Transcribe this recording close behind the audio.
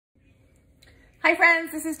Hi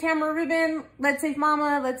friends, this is Tamara Rubin, Let's Save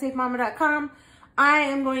Mama, Let'sSaveMama.com. I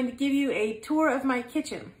am going to give you a tour of my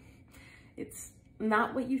kitchen. It's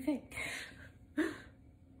not what you think.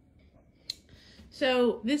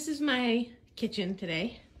 So this is my kitchen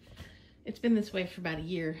today. It's been this way for about a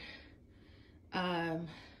year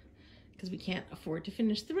because we can't afford to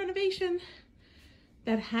finish the renovation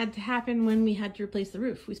that had to happen when we had to replace the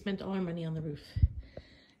roof. We spent all our money on the roof.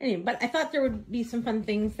 Anyway, but I thought there would be some fun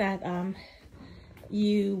things that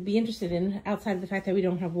you'd be interested in outside of the fact that we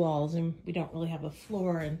don't have walls and we don't really have a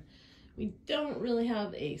floor and we don't really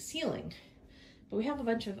have a ceiling, but we have a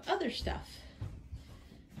bunch of other stuff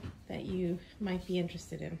that you might be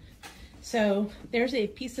interested in. So there's a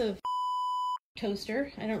piece of toaster.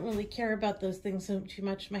 I don't really care about those things so too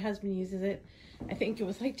much. My husband uses it. I think it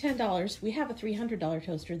was like $10. We have a $300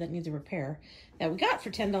 toaster that needs a repair that we got for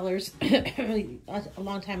 $10 a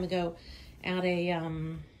long time ago at a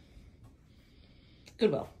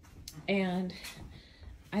Goodwill. And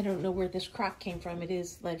I don't know where this crock came from. It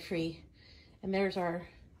is lead-free. And there's our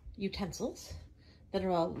utensils that are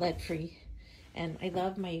all lead-free. And I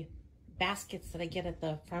love my baskets that I get at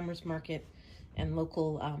the farmer's market and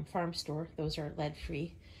local farm store. Those are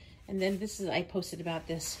lead-free. And then this is, I posted about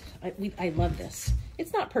this. I love this.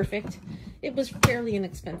 It's not perfect. It was fairly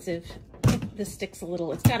inexpensive. This sticks a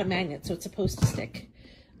little. It's got a magnet, so it's supposed to stick.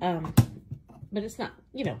 But it's not,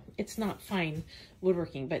 you know, it's not fine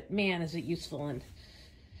woodworking, but man, is it useful, and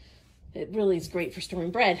it really is great for storing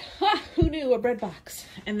bread. Ha! Who knew? A bread box.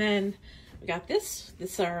 And then we got this.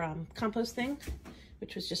 This is our compost thing,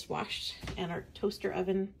 which was just washed, and our toaster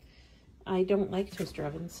oven. I don't like toaster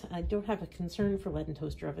ovens. I don't have a concern for lead in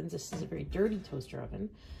toaster ovens. This is a very dirty toaster oven.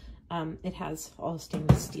 It has all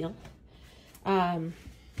stainless steel. Our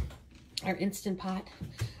Instant Pot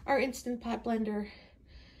blender.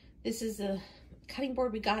 This is a cutting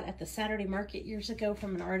board we got at the Saturday market years ago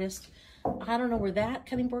from an artist. I don't know where that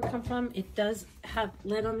cutting board come from. It does have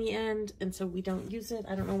lead on the end, and so we don't use it.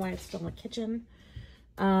 I don't know why it's still in the kitchen.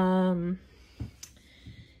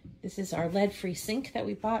 This is our lead-free sink that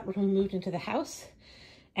we bought when we moved into the house.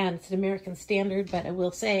 And it's an American standard, but I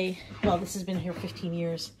will say, well, this has been here 15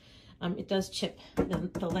 years. It does chip.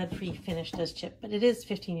 The lead-free finish does chip, but it is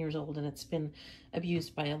 15 years old and it's been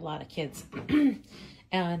abused by a lot of kids.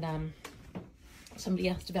 And somebody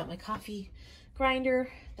asked about my coffee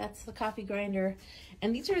grinder. That's the coffee grinder.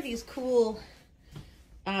 And these are these cool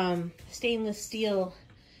stainless steel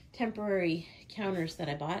temporary counters that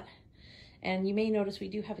I bought. And you may notice we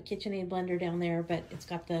do have a KitchenAid blender down there, but it's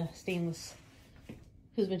got the stainless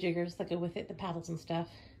jiggers that go with it, the paddles and stuff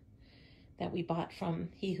that we bought from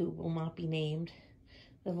he who will not be named,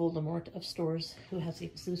 the Voldemort of stores, who has the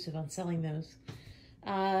exclusive on selling those.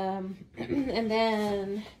 And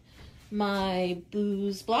then my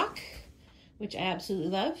booze block, which I absolutely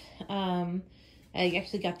love. I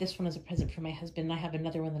actually got this one as a present for my husband. I have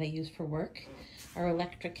another one that I use for work. Our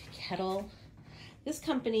electric kettle. This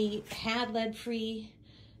company had lead-free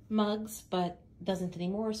mugs, but doesn't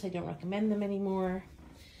anymore, so I don't recommend them anymore.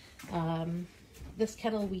 This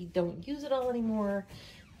kettle, we don't use it all anymore.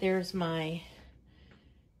 There's my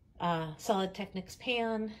Solid Technics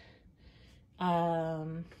pan,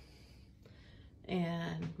 and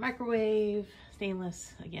microwave,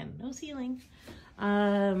 stainless, again, no ceiling.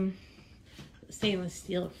 Stainless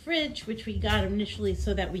steel fridge, which we got initially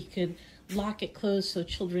so that we could lock it closed so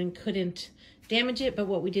children couldn't damage it, but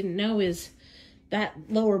what we didn't know is that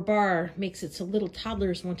lower bar makes it so little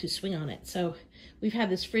toddlers want to swing on it. So we've had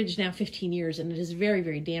this fridge now 15 years and it is very,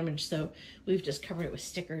 very damaged, so we've just covered it with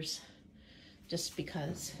stickers just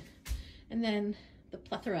because. And then the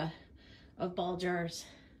plethora of ball jars.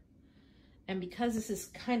 And because this is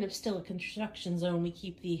kind of still a construction zone, we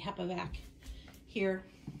keep the HEPA-vac here.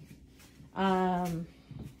 And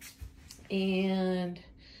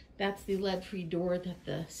that's the lead-free door that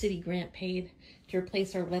the city grant paid to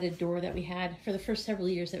replace our leaded door that we had. For the first several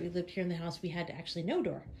years that we lived here in the house, we had actually no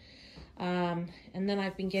door. And then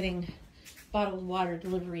I've been getting bottled water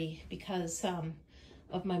delivery because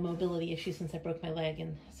of my mobility issue since I broke my leg.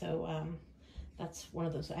 And so that's one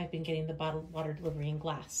of those. I've been getting the bottled water delivery in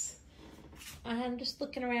glass. I'm just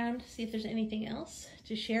looking around to see if there's anything else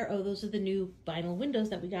to share. Oh, those are the new vinyl windows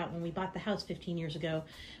that we got when we bought the house 15 years ago.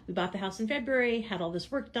 We bought the house in February, had all this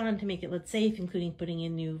work done to make it lead safe, including putting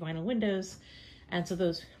in new vinyl windows. And so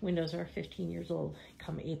those windows are 15 years old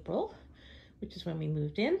come April, which is when we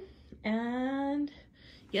moved in. And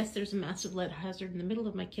yes, there's a massive lead hazard in the middle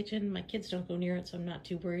of my kitchen. My kids don't go near it, so I'm not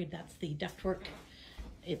too worried. That's the ductwork.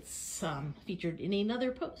 It's featured in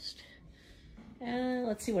another post.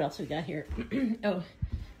 Let's see what else we got here. Oh,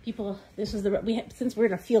 people, this is the, since we're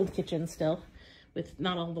in a field kitchen still, with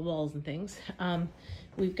not all the walls and things.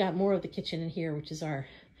 We've got more of the kitchen in here, which is our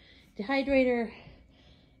dehydrator,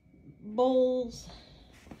 bowls,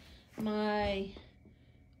 my,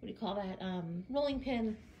 what do you call that, rolling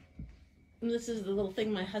pin. And this is the little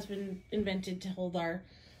thing my husband invented to hold our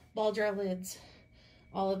ball jar lids.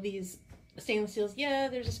 All of these stainless steels. Yeah,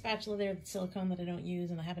 there's a spatula there that's silicone that I don't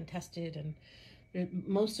use and I haven't tested, and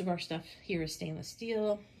most of our stuff here is stainless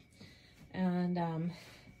steel. And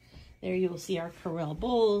there you will see our Corelle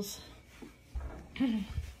bowls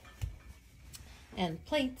and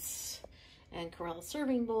plates and Corelle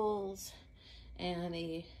serving bowls and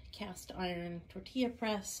a cast iron tortilla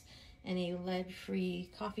press and a lead-free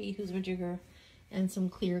coffee jigger and some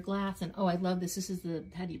clear glass. And oh, I love this. This is the,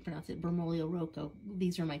 how do you pronounce it? Bermolio Rocco.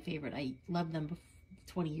 These are my favorite. I loved them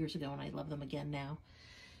 20 years ago and I love them again now.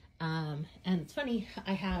 And it's funny,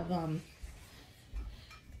 I have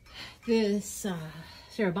this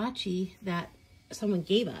Sarabachi that someone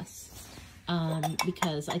gave us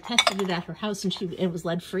because I tested it at her house and it was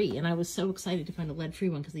lead-free, and I was so excited to find a lead-free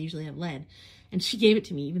one because they usually have lead, and she gave it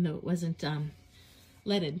to me even though it wasn't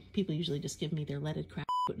leaded. People usually just give me their leaded crap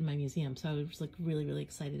put in my museum, so I was like really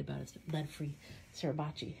excited about a lead-free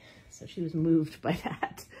Sarabachi, so she was moved by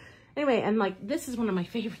that. Anyway, and like this is one of my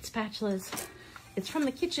favorite spatulas. It's from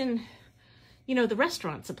the kitchen, you know, the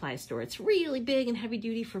restaurant supply store. It's really big and heavy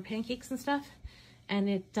duty for pancakes and stuff. And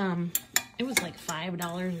it was like $5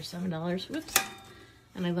 or $7. Whoops.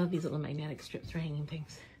 And I love these little magnetic strips for hanging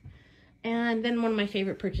things. And then one of my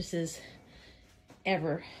favorite purchases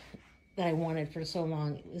ever that I wanted for so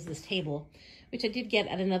long is this table, which I did get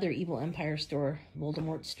at another Evil Empire store,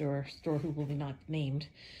 Voldemort store who will be not named.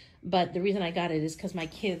 But the reason I got it is because my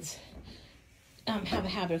kids have a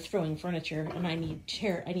habit of throwing furniture, and I need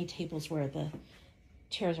tables where the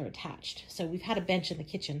chairs are attached. So we've had a bench in the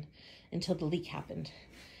kitchen until the leak happened,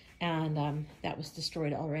 and that was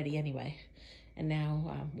destroyed already anyway. And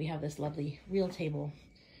now we have this lovely real table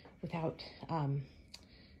without a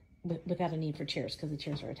need for chairs because the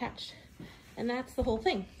chairs are attached. And that's the whole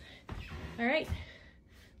thing. All right,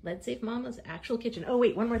 Lead Safe Mama's actual kitchen. Oh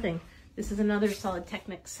wait, one more thing. This is another Solid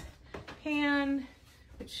Technics pan,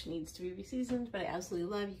 which needs to be reseasoned, but I absolutely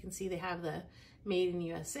love. You can see they have the Made in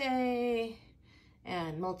USA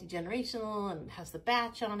and multi-generational, and has the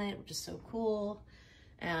batch on it, which is so cool.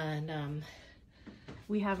 And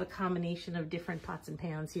we have a combination of different pots and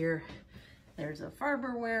pans here. There's a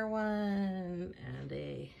Farberware one and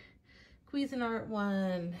a Cuisinart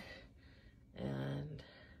one and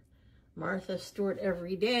Martha Stewart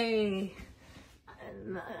Everyday.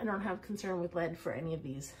 And I don't have concern with lead for any of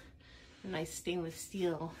these. Nice stainless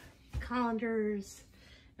steel colanders,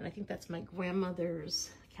 and I think that's my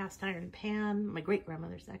grandmother's cast iron pan, my great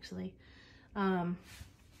grandmother's actually. And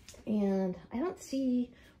I don't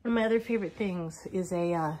see, one of my other favorite things is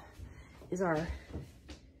our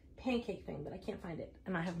pancake thing, but I can't find it,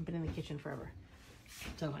 and I haven't been in the kitchen forever,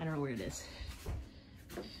 so I don't know where it is.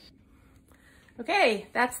 Okay,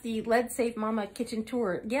 that's the Lead Safe Mama kitchen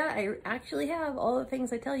tour. Yeah, I actually have all the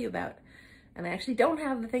things I tell you about. And I actually don't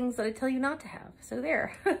have the things that I tell you not to have. So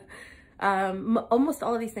there. Almost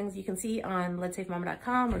all of these things you can see on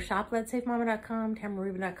leadsafemama.com or shop leadsafemama.com,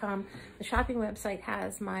 tamarubin.com. The shopping website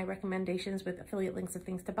has my recommendations with affiliate links of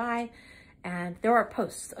things to buy. And there are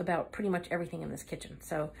posts about pretty much everything in this kitchen.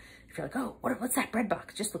 So if you're like, oh, what's that bread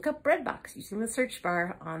box? Just look up bread box using the search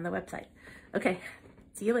bar on the website. Okay,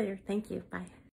 see you later. Thank you. Bye.